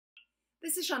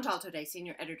This is Chantal Today,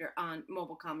 Senior Editor on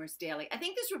Mobile Commerce Daily. I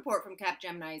think this report from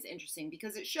Capgemini is interesting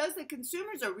because it shows that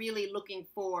consumers are really looking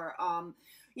for,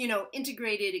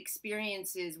 integrated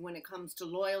experiences when it comes to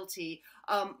loyalty,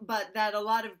 but that a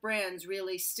lot of brands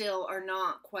really still are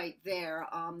not quite there.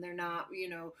 They're not,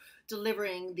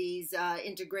 delivering these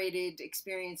integrated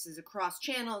experiences across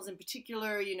channels. In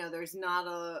particular, there's not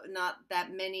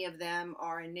that many of them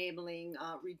are enabling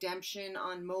redemption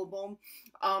on mobile.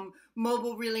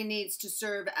 Mobile really needs to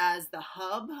serve as the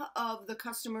hub of the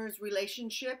customer's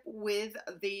relationship with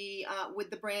the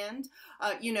brand.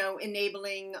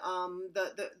 Enabling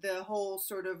the whole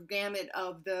sort of gamut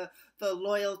of the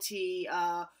loyalty.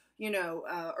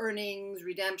 Earnings,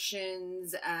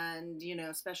 redemptions, and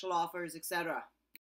special offers, etc.